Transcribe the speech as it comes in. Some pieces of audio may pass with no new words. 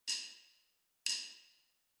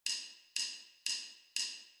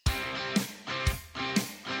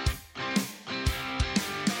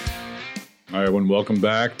All right, everyone, welcome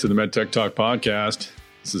back to the MedTech Talk podcast.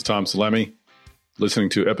 This is Tom Salemi, listening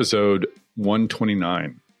to episode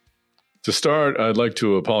 129. To start, I'd like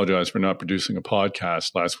to apologize for not producing a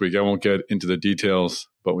podcast last week. I won't get into the details,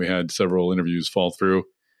 but we had several interviews fall through,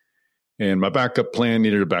 and my backup plan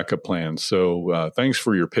needed a backup plan. So thanks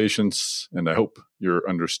for your patience, and I hope you're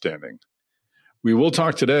understanding. We will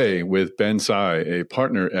talk today with Ben Tsai, a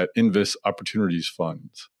partner at Invis Opportunities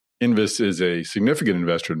Funds. Invis is a significant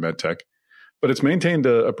investor in MedTech, but it's maintained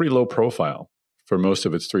a pretty low profile for most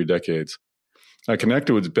of its 3 decades. I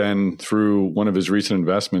connected with Ben through one of his recent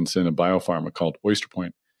investments in a biopharma called Oyster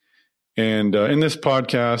Point. And in this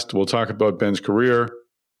podcast, we'll talk about Ben's career,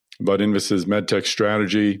 about Invis's MedTech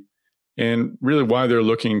strategy, and really why they're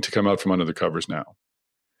looking to come out from under the covers now.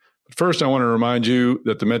 But first, I want to remind you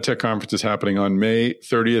that the MedTech conference is happening on May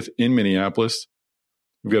 30th in Minneapolis.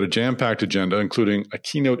 We've got a jam-packed agenda, including a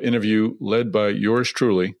keynote interview led by yours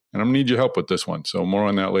truly, and I'm going to need your help with this one, so more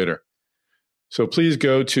on that later. So please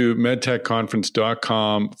go to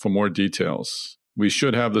medtechconference.com for more details. We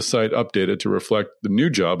should have the site updated to reflect the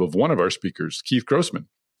new job of one of our speakers, Keith Grossman,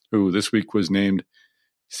 who this week was named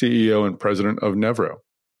CEO and president of Nevro.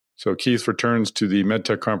 So Keith returns to the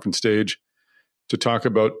MedTech conference stage to talk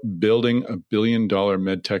about building a billion-dollar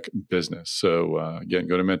MedTech business. So again,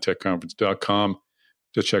 go to medtechconference.com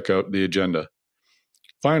to check out the agenda.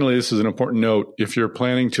 Finally, this is an important note. If you're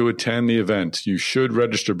planning to attend the event, you should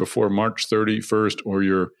register before March 31st, or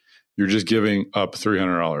you're just giving up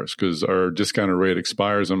 $300 because our discounted rate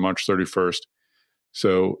expires on March 31st.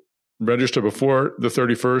 So register before the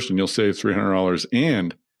 31st and you'll save $300.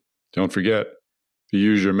 And don't forget, if you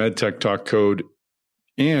use your MedTech Talk code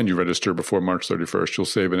and you register before March 31st, you'll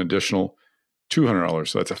save an additional $200.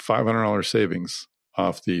 So that's a $500 savings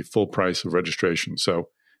off the full price of registration. So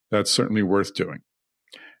that's certainly worth doing.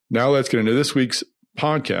 Now let's get into this week's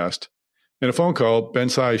podcast. In a phone call, Ben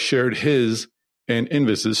Tsai shared his and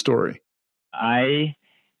Invis's story. I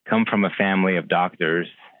come from a family of doctors,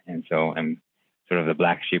 and so I'm sort of the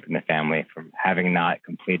black sheep in the family from having not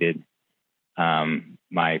completed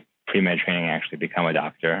my pre-med training and actually become a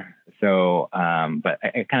doctor. So, but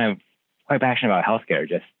I kind of quite passionate about healthcare.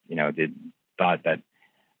 Just, thought that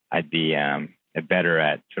I'd be better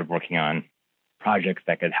at sort of working on projects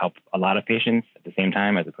that could help a lot of patients at the same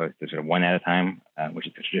time, as opposed to sort of one at a time, which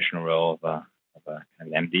is the traditional role of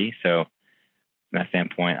an MD. So from that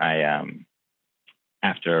standpoint,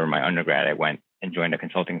 after my undergrad, I went and joined a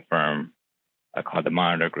consulting firm called the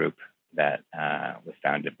Monitor Group that was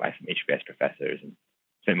founded by some HBS professors, and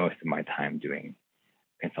spent most of my time doing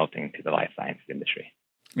consulting to the life sciences industry.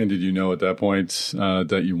 And did you know at that point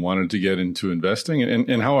that you wanted to get into investing?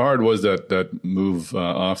 And how hard was that move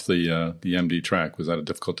off the MD track? Was that a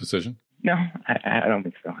difficult decision? No, I don't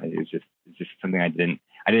think so. It's just something I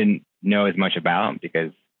didn't know as much about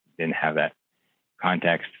because I didn't have that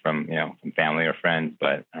context from family or friends.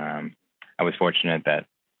 But I was fortunate that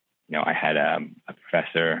I had a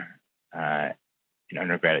professor in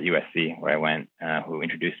undergrad at USC where I went who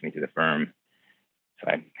introduced me to the firm. So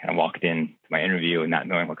I kind of walked in to my interview not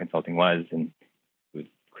knowing what consulting was, and it was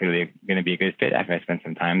clearly going to be a good fit after I spent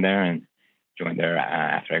some time there and joined there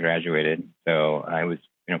after I graduated. So I was,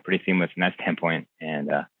 pretty seamless from that standpoint, and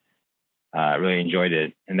really enjoyed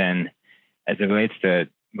it. And then as it relates to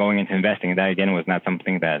going into investing, that again was not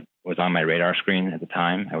something that was on my radar screen at the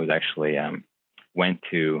time. I was actually went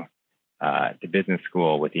to the business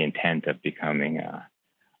school with the intent of becoming a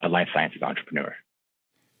life sciences entrepreneur.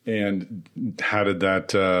 And how did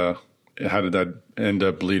that end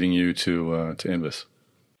up leading you to Invis?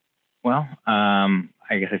 Well,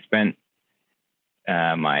 I guess I spent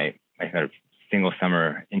my sort of single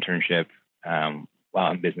summer internship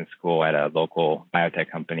while in business school at a local biotech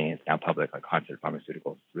company. It's now public, like Concert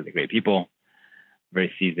Pharmaceuticals. Really great people,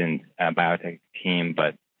 very seasoned biotech team.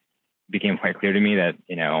 But it became quite clear to me that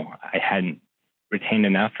I hadn't retained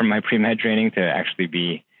enough from my pre-med training to actually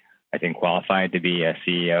be, I think, qualified to be a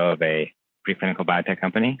CEO of a preclinical biotech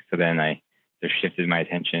company. So then I just shifted my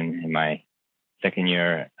attention in my second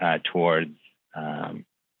year towards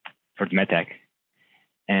MedTech.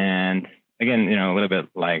 And again, a little bit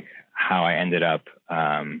like how I ended up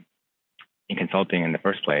in consulting in the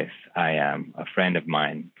first place. A friend of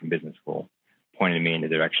mine from business school pointed me in the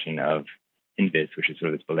direction of Invis, which is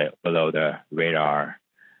sort of this below the radar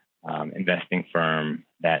investing firm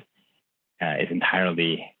that is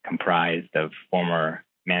entirely comprised of former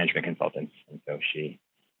management consultants. And so she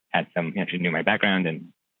had she knew my background,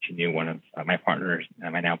 and she knew one of my partners,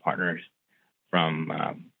 my now partners, from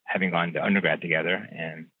having gone to undergrad together,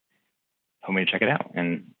 and told me to check it out.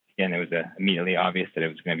 And again, it was immediately obvious that it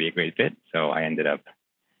was going to be a great fit. So I ended up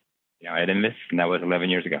at Invest, and that was 11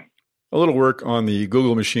 years ago. A little work on the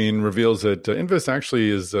Google machine reveals that Invest actually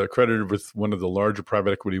is credited with one of the larger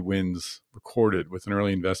private equity wins recorded with an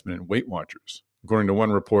early investment in Weight Watchers. According to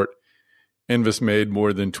one report, Invest made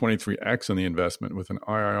more than 23x on the investment with an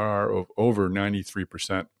IRR of over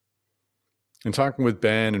 93%. In talking with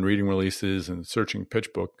Ben and reading releases and searching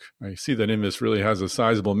PitchBook, I see that Invest really has a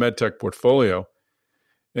sizable medtech portfolio,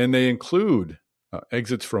 and they include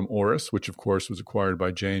exits from Auris, which of course was acquired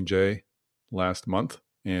by J&J last month.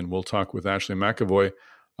 And we'll talk with Ashley McAvoy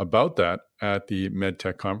about that at the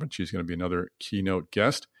MedTech conference. She's going to be another keynote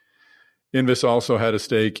guest. Invest also had a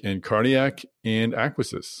stake in Cardiac and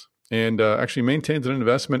Aquisys, and actually maintains an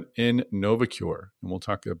investment in Novacure. And we'll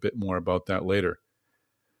talk a bit more about that later.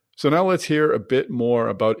 So now let's hear a bit more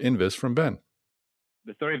about Invest from Ben.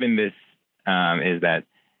 The story of Invest is that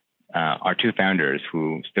our two founders,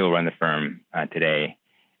 who still run the firm today,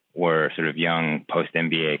 were sort of young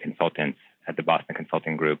post-MBA consultants at the Boston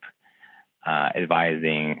Consulting Group,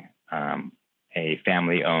 advising a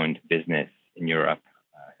family-owned business in Europe,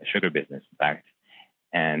 a sugar business, in fact.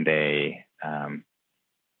 And they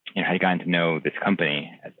had gotten to know this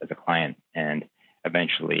company as a client, and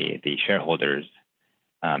eventually the shareholders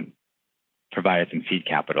provided some seed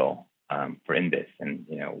capital for Invest. And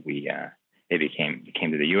they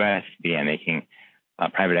came to the U.S., began making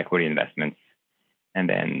private equity investments, and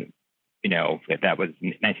then that was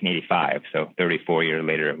 1985. So 34 years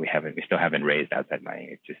later, we still haven't raised outside money.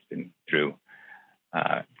 It's just been through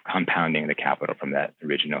compounding the capital from that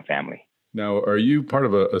original family. Now, are you part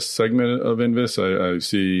of a segment of Invest? I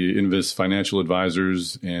see Invest Financial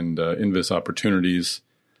Advisors and Invest Opportunities.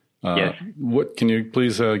 Yes. What can you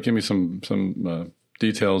please give me some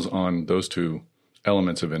details on those two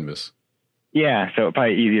elements of Invest? Yeah, so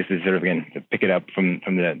probably easiest is sort of, again, to pick it up from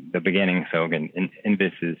the beginning. So again,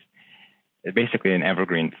 Invest is basically an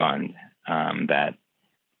evergreen fund that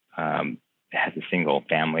has a single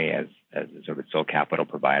family as a sort of sole capital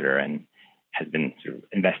provider, and has been sort of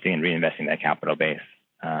investing and reinvesting that capital base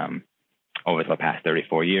over the past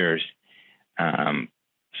 34 years.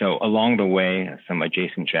 So along the way, some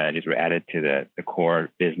adjacent strategies were added to the core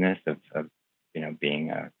business of being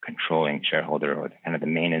a controlling shareholder, or kind of the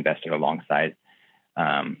main investor alongside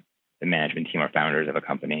the management team or founders of a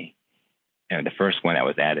company. The first one that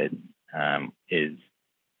was added is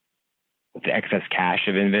with the excess cash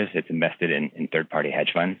of Invest. It's invested in third-party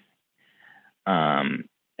hedge funds. And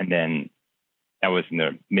then that was in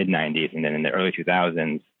the mid-90s. And then in the early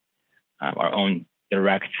 2000s, our own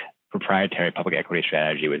direct proprietary public equity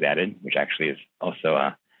strategy was added, which actually is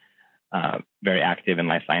also very active in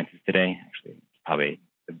life sciences today. Actually, probably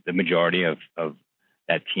the majority of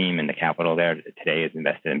that team and the capital there today is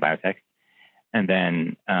invested in biotech. And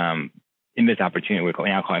then Invest Opportunity, we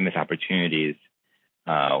now call Invest Opportunities,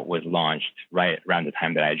 was launched right around the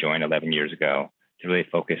time that I joined 11 years ago, to really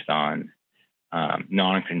focus on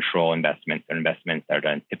non-control investments, or investments that are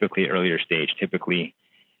done typically earlier stage, typically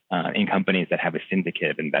in companies that have a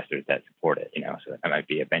syndicate of investors that support it. So that might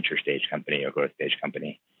be a venture stage company or growth stage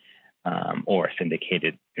company, or a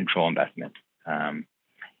syndicated control investment.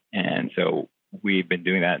 And so we've been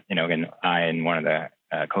doing that. Again, I and one of the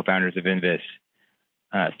co-founders of Invest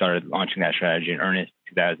started launching that strategy in earnest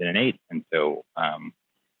in 2008. And so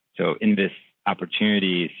Invest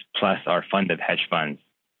Opportunities plus our fund of hedge funds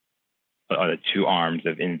are the two arms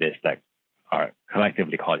of Invest that are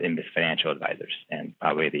collectively called Invest Financial Advisors. And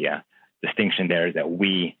probably the distinction there is that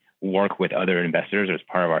we work with other investors as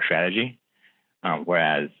part of our strategy,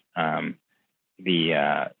 whereas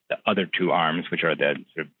the other two arms, which are the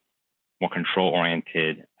sort of more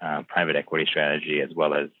control-oriented private equity strategy, as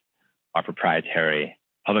well as our proprietary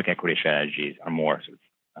public equity strategies, are more sort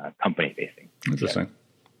of company-facing. Interesting.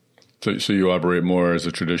 So you operate more as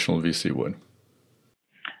a traditional VC would?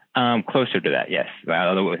 Closer to that, yes.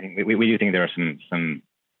 Although we do think there are some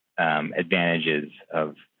advantages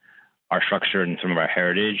of our structure and some of our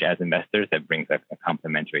heritage as investors that brings a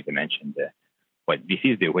complementary dimension to what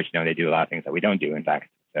VCs do, which they do a lot of things that we don't do, in fact.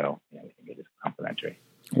 So we think it is complementary.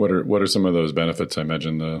 What are some of those benefits? I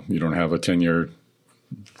imagine you don't have a 10-year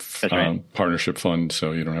partnership fund,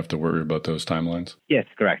 so you don't have to worry about those timelines. Yes,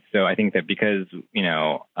 correct. So I think that because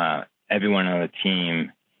everyone on the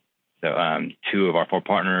team, so two of our four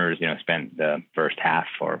partners, spent the first half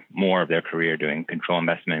or more of their career doing control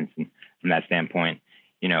investments, and from that standpoint,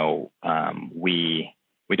 we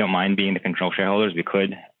don't mind being the control shareholders. We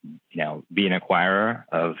could, be an acquirer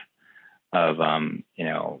of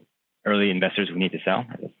early investors who need to sell.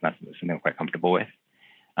 That's not something we're quite comfortable with.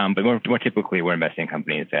 But more typically, we're investing in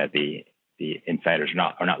companies that the insiders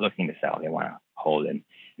are not looking to sell. They want to hold. And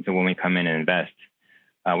so when we come in and invest,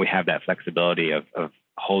 we have that flexibility of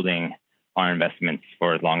holding our investments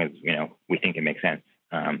for as long as we think it makes sense.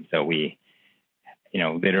 So we,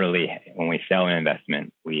 literally when we sell an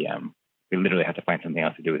investment, we literally have to find something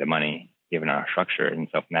else to do with the money given our structure. And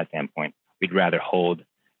so from that standpoint, we'd rather hold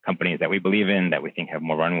companies that we believe in, that we think have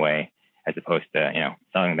more runway, as opposed to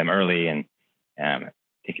selling them early and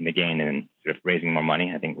taking the gain and sort of raising more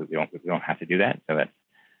money. I think we don't have to do that. So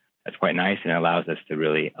that's quite nice, and it allows us to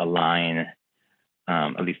really align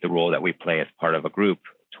at least the role that we play as part of a group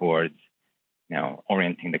towards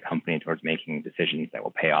orienting the company towards making decisions that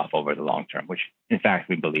will pay off over the long term, which in fact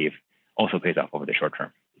we believe also pays off over the short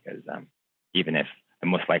term, because even if the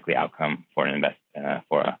most likely outcome for a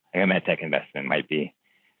medtech investment might be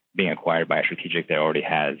being acquired by a strategic that already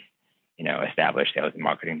has established sales and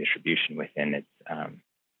marketing distribution within its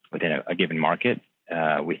within a given market,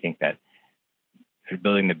 we think that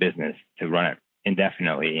building the business to run it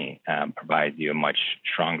indefinitely provides you a much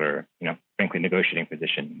stronger, frankly, negotiating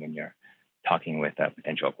position when you're talking with a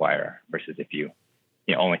potential acquirer, versus if you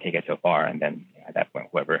only take it so far, and then at that point,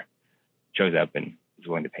 whoever shows up and is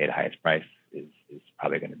willing to pay the highest price is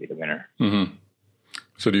probably going to be the winner. Mm-hmm.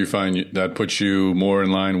 So do you find that puts you more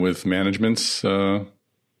in line with management's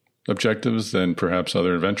objectives than perhaps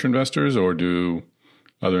other venture investors, or do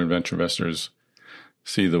other venture investors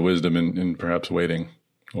see the wisdom in perhaps waiting?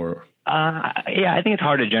 Or yeah, I think it's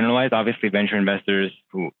hard to generalize. Obviously, venture investors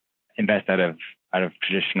who invest out of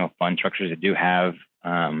traditional fund structures that do have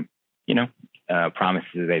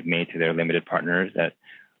promises they've made to their limited partners that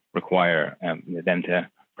require them to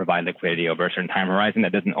provide liquidity over a certain time horizon.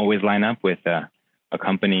 That doesn't always line up with a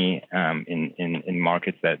company in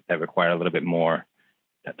markets that require a little bit more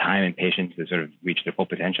time and patience to sort of reach their full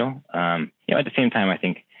potential. At the same time, I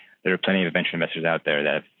think there are plenty of venture investors out there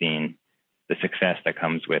that have seen the success that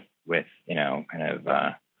comes with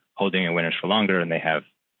holding their winners for longer, and they have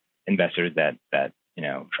investors that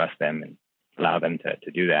trust them and allow them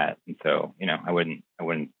to do that. And so I wouldn't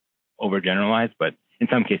overgeneralize, but in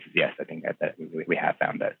some cases, yes, I think that we have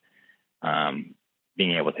found that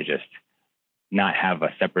being able to just not have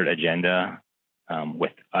a separate agenda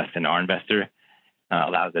with us and our investor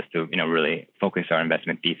allows us to really focus our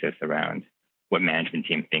investment thesis around what management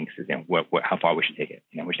team thinks is how far we should take it.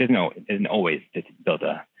 Which isn't always to build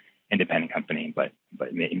a independent company, but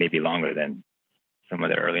it may be longer than some of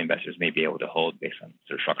the early investors may be able to hold based on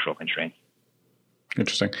sort of structural constraints.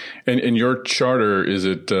 Interesting. And in your charter, is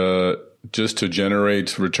it just to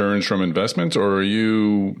generate returns from investments, or are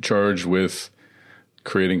you charged with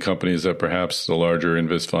creating companies that perhaps the larger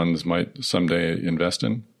invest funds might someday invest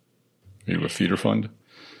in? Are you a feeder fund?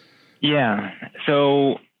 Yeah.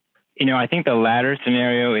 So, I think the latter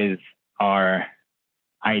scenario is our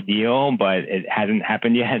ideal, but it hasn't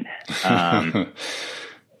happened yet.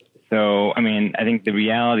 So, I think the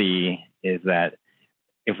reality is that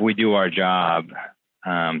if we do our job,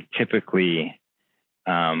 typically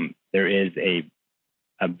there is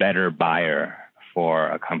a better buyer for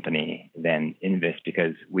a company than Invest,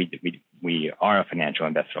 because we are a financial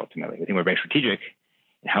investor ultimately. I think we're very strategic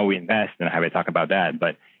in how we invest, and I have to talk about that.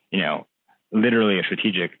 But literally a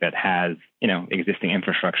strategic that has existing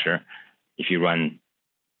infrastructure, if you run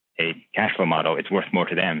a cash flow model, it's worth more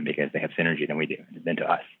to them because they have synergy than to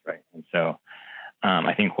us, right? And so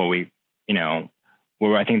I think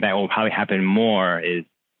where I think that will probably happen more is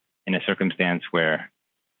in a circumstance where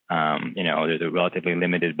there's a relatively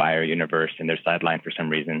limited buyer universe and they're sidelined for some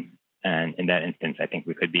reason. And in that instance, I think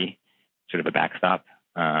we could be sort of a backstop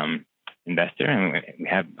investor, and we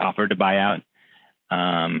have offered to buy out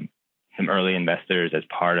some early investors as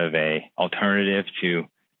part of a alternative to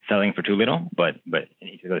selling for too little. But in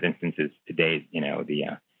each of those instances, to date,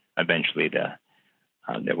 eventually there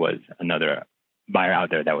was another buyer out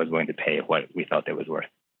there that was willing to pay what we felt it was worth.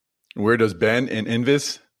 Where does Ben and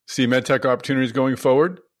Invis see medtech opportunities going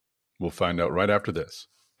forward? We'll find out right after this.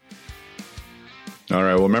 All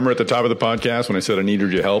right. Well, remember at the top of the podcast when I said I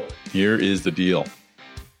needed your help? Here is the deal.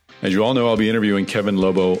 As you all know, I'll be interviewing Kevin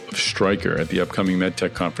Lobo of Stryker at the upcoming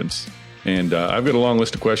MedTech conference. And I've got a long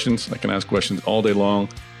list of questions. I can ask questions all day long.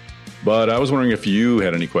 But I was wondering if you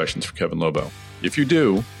had any questions for Kevin Lobo. If you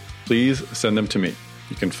do, please send them to me.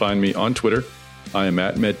 You can find me on Twitter. I am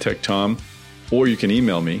at MedTechTom. Or you can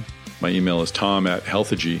email me. My email is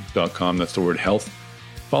tom@healthagy.com. That's the word health,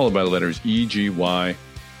 followed by the letters EGY.com.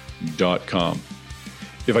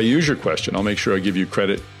 If I use your question, I'll make sure I give you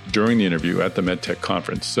credit during the interview at the MedTech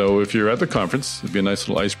conference. So if you're at the conference, it'd be a nice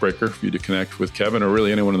little icebreaker for you to connect with Kevin or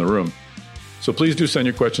really anyone in the room. So please do send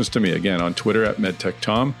your questions to me, again, on Twitter at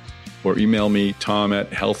MedTechTom, or email me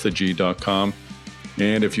tom@healthagy.com.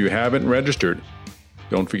 And if you haven't registered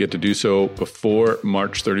Don't forget to do so before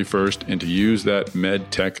March 31st and to use that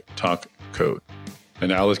MedTech Talk code. And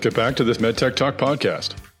now let's get back to this MedTech Talk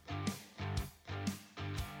podcast.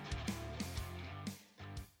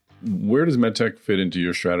 Where does MedTech fit into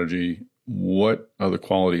your strategy? What are the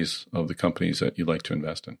qualities of the companies that you'd like to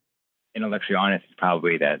invest in? Intellectually honest is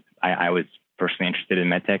probably that I was personally interested in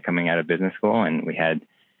MedTech coming out of business school, and we had,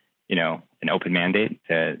 an open mandate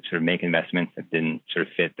to sort of make investments that didn't sort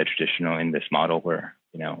of fit the traditional in this model where,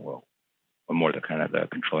 we're more the kind of the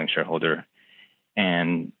controlling shareholder,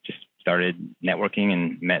 and just started networking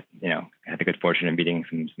and met, had the good fortune of meeting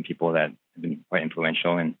some people that have been quite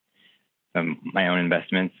influential in my own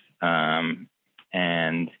investments.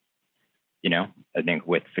 I think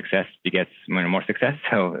with success begets more success.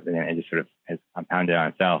 So it just sort of has compounded on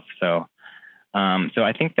itself. So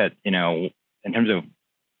I think that, in terms of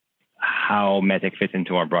how MedTech fits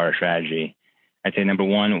into our broader strategy, I'd say number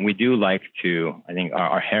one, we do like to, I think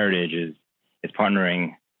our heritage is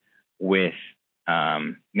partnering with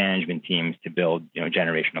management teams to build,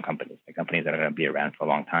 generational companies, like companies that are going to be around for a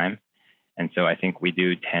long time. And so I think we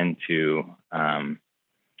do tend to, when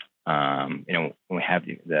we have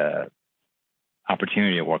the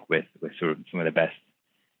opportunity to work with sort of some of the best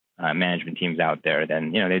management teams out there,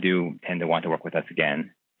 then, they do tend to want to work with us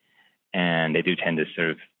again. And they do tend to sort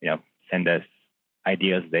of, send us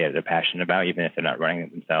ideas they're passionate about, even if they're not running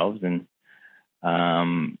it themselves. And,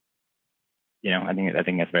 I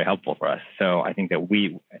think that's very helpful for us. So I think that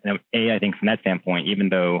I think from that standpoint, even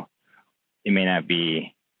though it may not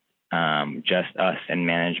be just us and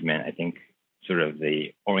management, I think sort of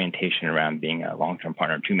the orientation around being a long-term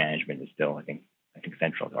partner to management is still, I think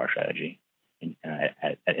central to our strategy in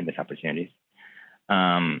this opportunities.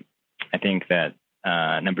 I think that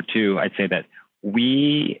number two, I'd say that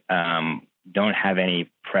we don't have any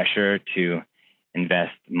pressure to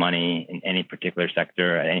invest money in any particular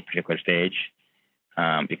sector at any particular stage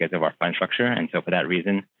because of our fund structure. And so for that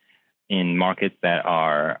reason, in markets that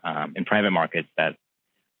are in private markets that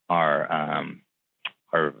are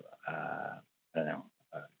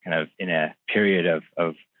kind of in a period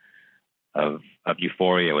of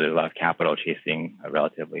euphoria where there's a lot of capital chasing a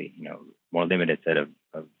relatively more limited set of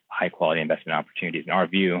high quality investment opportunities. In our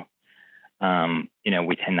view,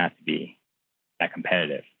 we tend not to be that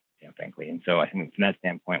competitive, frankly. And so I think from that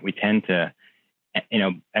standpoint, we tend to,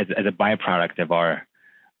 as a byproduct of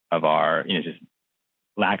our just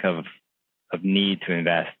lack of need to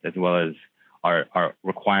invest, as well as our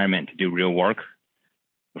requirement to do real work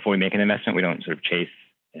before we make an investment. We don't sort of chase,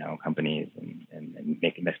 companies and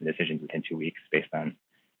make investment decisions within 2 weeks based on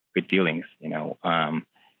good feelings.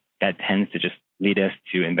 That tends to just lead us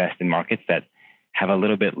to invest in markets that have a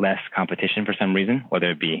little bit less competition for some reason, whether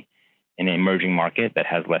it be in an emerging market that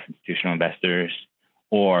has less institutional investors,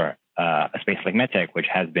 or a space like MedTech, which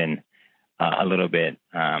has been a little bit,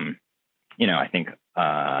 I think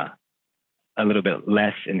a little bit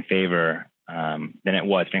less in favor than it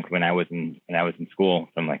was, frankly, when I was in school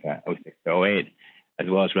from like 06 to 08, as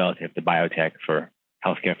well as relative to biotech for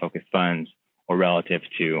healthcare focused funds, or relative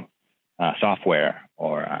to software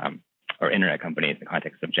or internet companies in the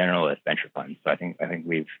context of generalist venture funds. So I think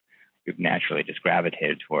we've naturally just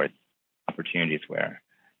gravitated towards opportunities where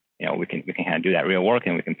we can kind of do that real work,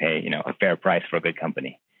 and we can pay a fair price for a good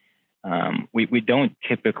company. We don't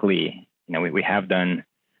typically, we have done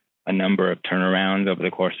a number of turnarounds over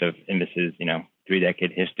the course of Invus's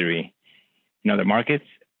 3-decade history. In other markets,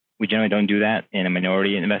 we generally don't do that in a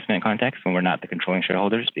minority investment context when we're not the controlling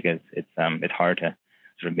shareholders, because it's hard to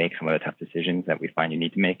sort of make some of the tough decisions that we find you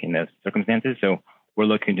need to make in those circumstances. So we're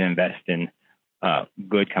looking to invest in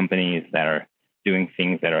good companies that are doing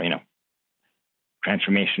things that are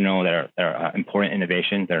transformational, that are important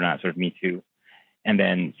innovations that are not sort of me too. And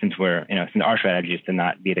then since since our strategy is to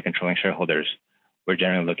not be the controlling shareholders, we're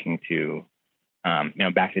generally looking to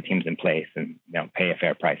back the teams in place and pay a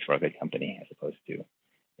fair price for a good company, as opposed to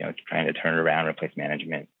trying to turn it around, replace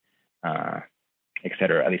management, et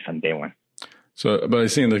cetera, at least on day one. So, but I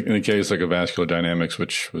see in the case like a Vascular Dynamics,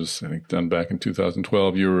 which was, I think, done back in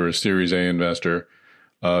 2012, you were a Series A investor.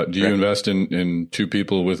 Do you invest in two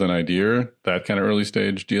people with an idea, that kind of early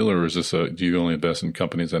stage deal, or is this do you only invest in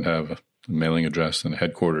companies that have a mailing address and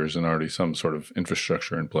headquarters and already some sort of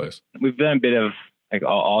infrastructure in place? We've done a bit of like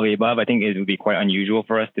all the above. I think it would be quite unusual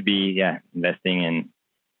for us to be investing in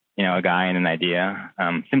a guy and an idea,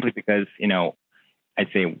 simply because I'd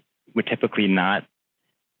say we're typically not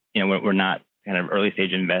we're not kind of early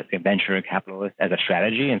stage venture capitalists as a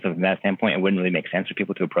strategy, and so from that standpoint, it wouldn't really make sense for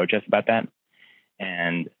people to approach us about that.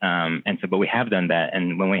 But we have done that,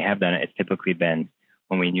 and when we have done it, it's typically been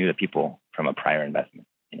when we knew the people from a prior investment.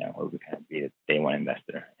 we would kind of be the day one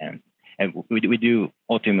investor. And we do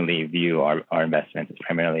ultimately view our investments as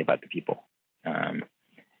primarily about the people. And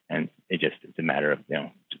it's a matter of,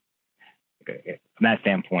 from that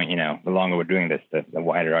standpoint, the longer we're doing this, the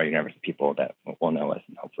wider our universe of people that will know us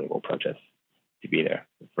and hopefully will approach us to be their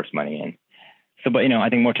first money in. So, but, I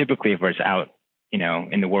think more typically if we're out,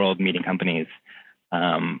 in the world meeting companies,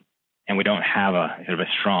 and we don't have a sort of a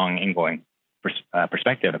strong ingoing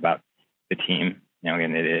perspective about the team,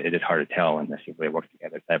 again, it is hard to tell unless you really work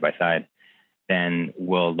together side by side, then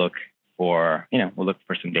we'll look for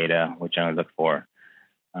some data. We'll generally look for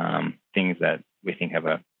things that we think have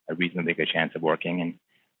a reasonably good chance of working, and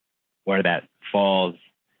where that falls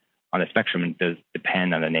on the spectrum does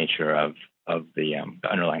depend on the nature of the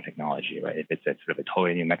underlying technology, right? If it's a sort of a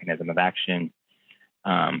totally new mechanism of action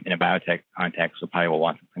in a biotech context, we'll probably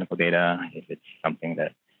want some clinical data. If it's something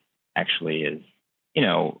that actually is,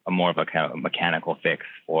 a more of a kind of a mechanical fix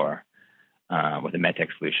for with a medtech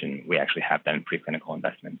solution, we actually have done preclinical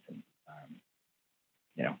investments and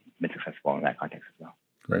been successful in that context as well.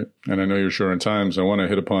 Great. And I know you're short on time, so I want to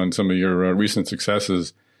hit upon some of your recent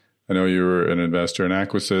successes. I know you were an investor in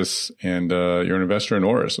Aquisys, and you're an investor in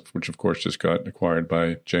Auris, which of course just got acquired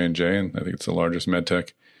by J&J, and I think it's the largest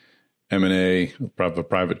medtech M&A of a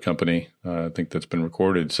private company, I think that's been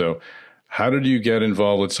recorded. So how did you get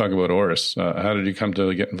involved? Let's talk about Auris. How did you come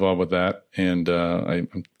to get involved with that? And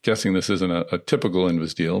I'm guessing this isn't a typical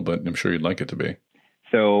Invus deal, but I'm sure you'd like it to be.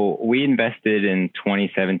 So we invested in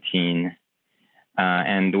 2017.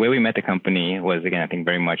 And the way we met the company was, again, I think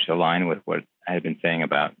very much aligned with what I had been saying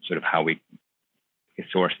about sort of how we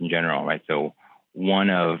source in general, right? So one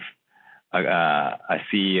of a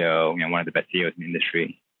CEO, one of the best CEOs in the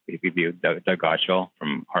industry, we viewed Doug Godshall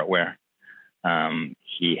from Heartware.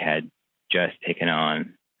 He had just taken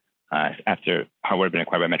on, after Heartware had been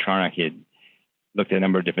acquired by Medtronic, he had looked at a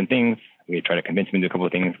number of different things. We had tried to convince him to do a couple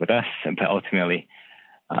of things with us, but ultimately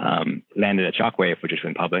landed at Shockwave, which has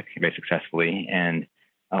been public very successfully. And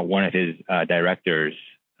one of his directors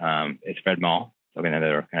is Fred Moll, so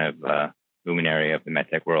another kind of luminary of the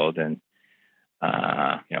medtech world, and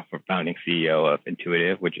for founding CEO of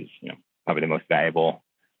Intuitive, which is probably the most valuable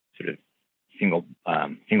sort of single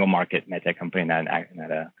market medtech company, not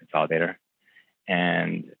a consolidator.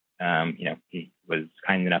 And he was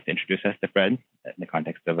kind enough to introduce us to Fred in the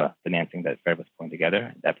context of a financing that Fred was pulling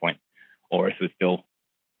together. At that point, Auris was still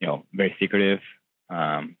very secretive,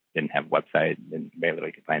 didn't have a website, and very little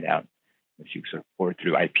you could find out if you sort of poured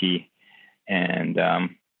through IP, and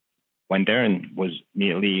went there and was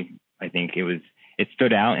immediately, I think it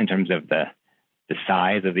stood out in terms of the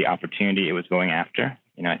size of the opportunity it was going after.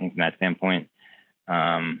 I think from that standpoint,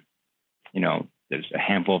 there's a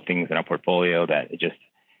handful of things in our portfolio that just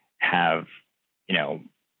have,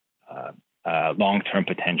 long-term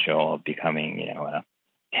potential of becoming, a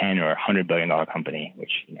 $10 or $100 billion company,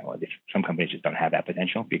 which, some companies just don't have that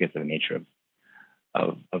potential because of the nature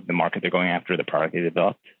of the market they're going after, the product they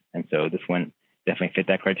developed. And so this one definitely fit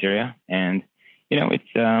that criteria. And,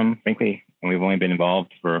 it's, frankly, we've only been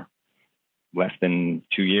involved for less than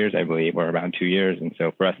 2 years, I believe, or around 2 years. And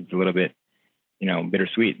so for us, it's a little bit,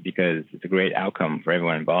 bittersweet because it's a great outcome for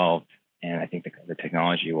everyone involved. And I think the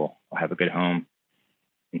technology will have a good home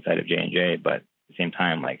inside of J&J, but at the same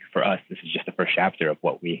time, like for us, this is just the first chapter of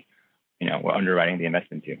what we're underwriting the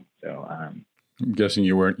investment to. So I'm guessing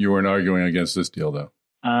you weren't arguing against this deal, though.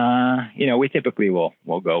 We typically will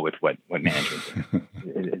go with what management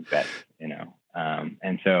is best,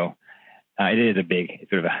 and so it is a big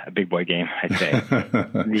boy game, I'd say.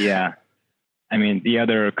 The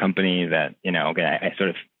other company that again I sort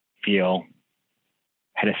of feel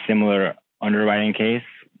had a similar underwriting case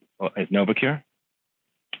is Novocure,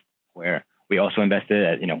 where we also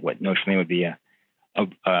invested at what notionally would be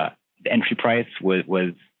the entry price would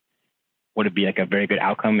it be like a very good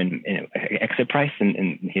outcome in exit price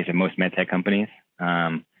in the case of most medtech companies.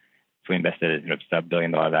 So we invested at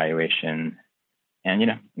sub-billion-dollar valuation, and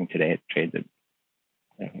today it trades at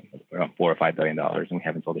around $4 or $5 billion, and we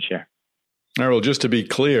haven't sold a share. All right. Well, just to be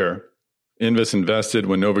clear, Invus invested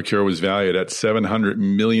when Novocure was valued at $700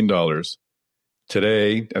 million.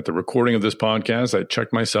 Today, at the recording of this podcast, I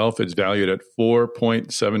checked myself; it's valued at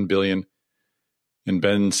 $4.7 billion. And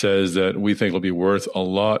Ben says that we think it'll be worth a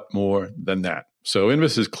lot more than that. So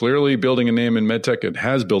Invus is clearly building a name in medtech. It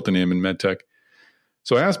has built a name in medtech.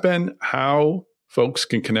 So I asked Ben how folks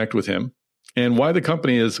can connect with him and why the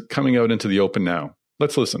company is coming out into the open now.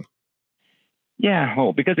 Let's listen. Yeah,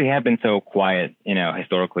 well, because we have been so quiet,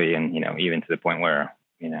 historically, and, even to the point where,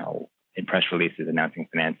 in press releases announcing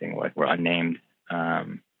financing, like we're unnamed,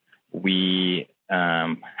 we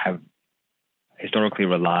have historically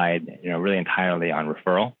relied, really entirely on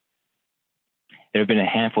referral. There have been a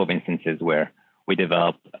handful of instances where we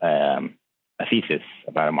develop a thesis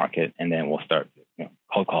about a market, and then we'll start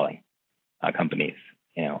cold calling companies,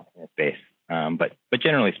 in the space. But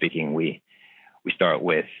generally speaking, we start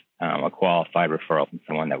with a qualified referral from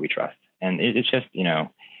someone that we trust, and it's just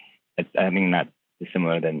I think not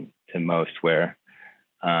dissimilar to most, where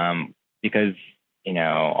because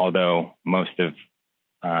although most of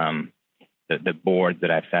the boards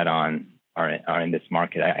that I've sat on are in this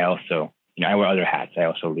market, I also I wear other hats. I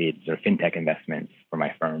also lead sort of fintech investments for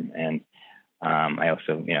my firm, and I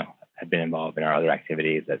also have been involved in our other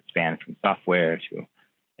activities that span from software to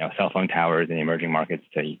cell phone towers in emerging markets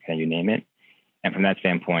to you name it. And from that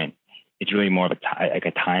standpoint, it's really more of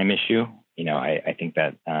a time issue. I think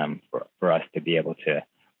that for us to be able to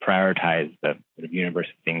prioritize the sort of universe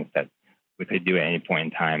of things that we could do at any point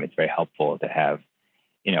in time, it's very helpful to have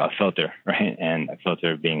a filter, right? And a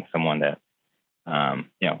filter being someone that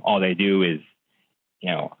all they do is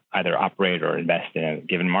either operate or invest in a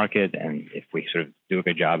given market, and if we sort of do a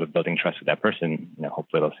good job of building trust with that person,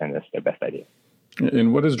 hopefully they'll send us their best idea.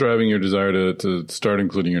 And what is driving your desire to start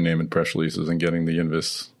including your name in press releases and getting the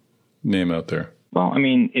Invis name out there? Well, I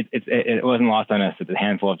mean, it wasn't lost on us at the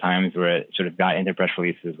handful of times where it sort of got into press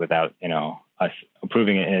releases without us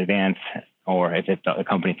approving it in advance, or if the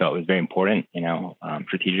company felt it was very important,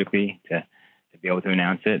 strategically to be able to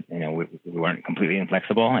announce it. We weren't completely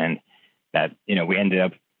inflexible, and that we ended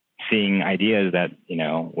up seeing ideas that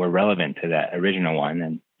were relevant to that original one,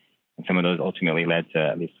 and some of those ultimately led to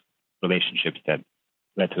at least relationships that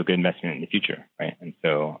led to a good investment in the future, right? And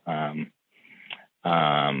so,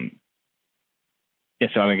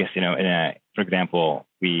 so I guess for example,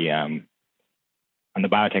 we on the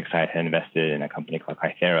biotech side had invested in a company called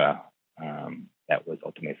Kythera that was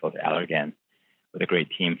ultimately sold to Allergan with a great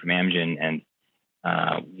team from Amgen, and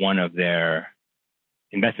one of their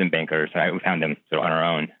investment bankers, we found them sort of on our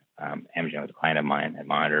own. Amgen was a client of mine at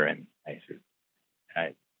Monitor, and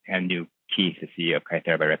I knew Keith, the CEO of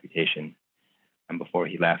Kythera, by reputation, before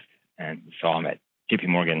he left, and saw him at JP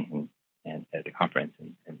Morgan and at the conference,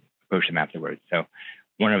 and approached him afterwards. So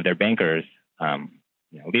one of their bankers,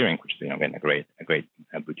 Leerink, which is again a great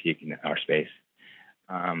boutique in our space,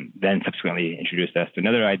 then subsequently introduced us to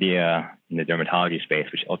another idea in the dermatology space,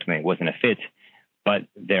 which ultimately wasn't a fit, but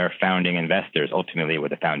their founding investors ultimately were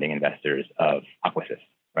the founding investors of Aquasys,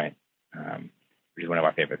 right? Which is one of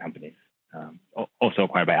our favorite companies, also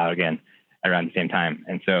acquired by Allergan around the same time.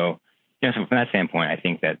 And so, so from that standpoint, I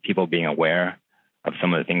think that people being aware of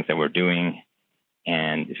some of the things that we're doing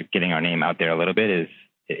and just getting our name out there a little bit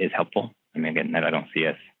is helpful. I mean, again, I don't see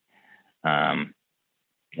us,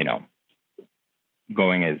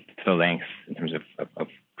 going as to the lengths in terms of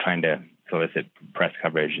trying to solicit press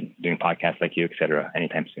coverage and doing podcasts like you, et cetera,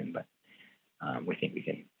 anytime soon. But we think we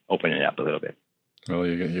can open it up a little bit. Well,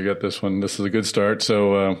 you got this one. This is a good start.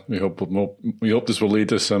 So we hope this will lead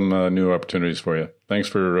to some new opportunities for you. Thanks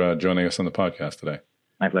for joining us on the podcast today.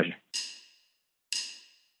 My pleasure.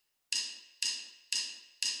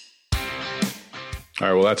 All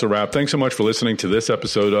right, well, that's a wrap. Thanks so much for listening to this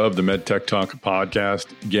episode of the MedTech Talk podcast.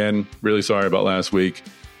 Again, really sorry about last week.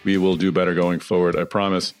 We will do better going forward, I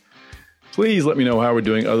promise. Please let me know how we're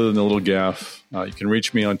doing other than the little gaffe. You can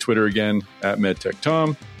reach me on Twitter again, at MedTechTom.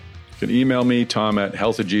 You can email me,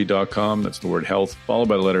 tom@healthagy.com. That's the word health, followed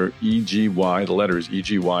by the letter EGY, the letters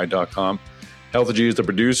EGY.com. Healthagy is the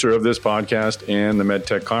producer of this podcast and the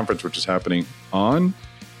MedTech Conference, which is happening on,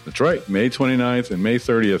 that's right, May 29th and May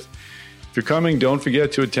 30th. If you're coming, don't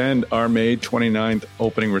forget to attend our May 29th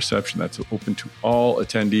opening reception. That's open to all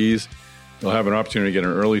attendees. You'll have an opportunity to get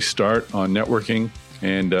an early start on networking,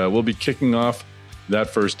 and we'll be kicking off that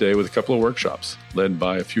first day with a couple of workshops led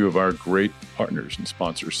by a few of our great partners and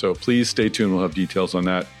sponsors. So please stay tuned. We'll have details on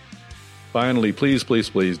that. Finally, please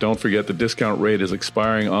don't forget the discount rate is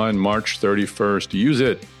expiring on March 31st. Use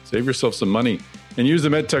it. Save yourself some money. And use the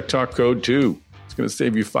MedTech Talk code too. It's going to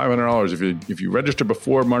save you $500 if you register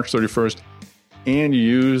before March 31st and you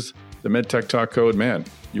use the MedTech Talk code. Man,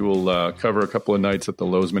 you will cover a couple of nights at the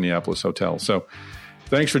Lowe's Minneapolis Hotel. So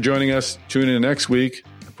thanks for joining us. Tune in next week.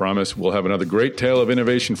 I promise we'll have another great tale of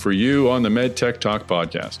innovation for you on the MedTech Talk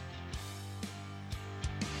podcast.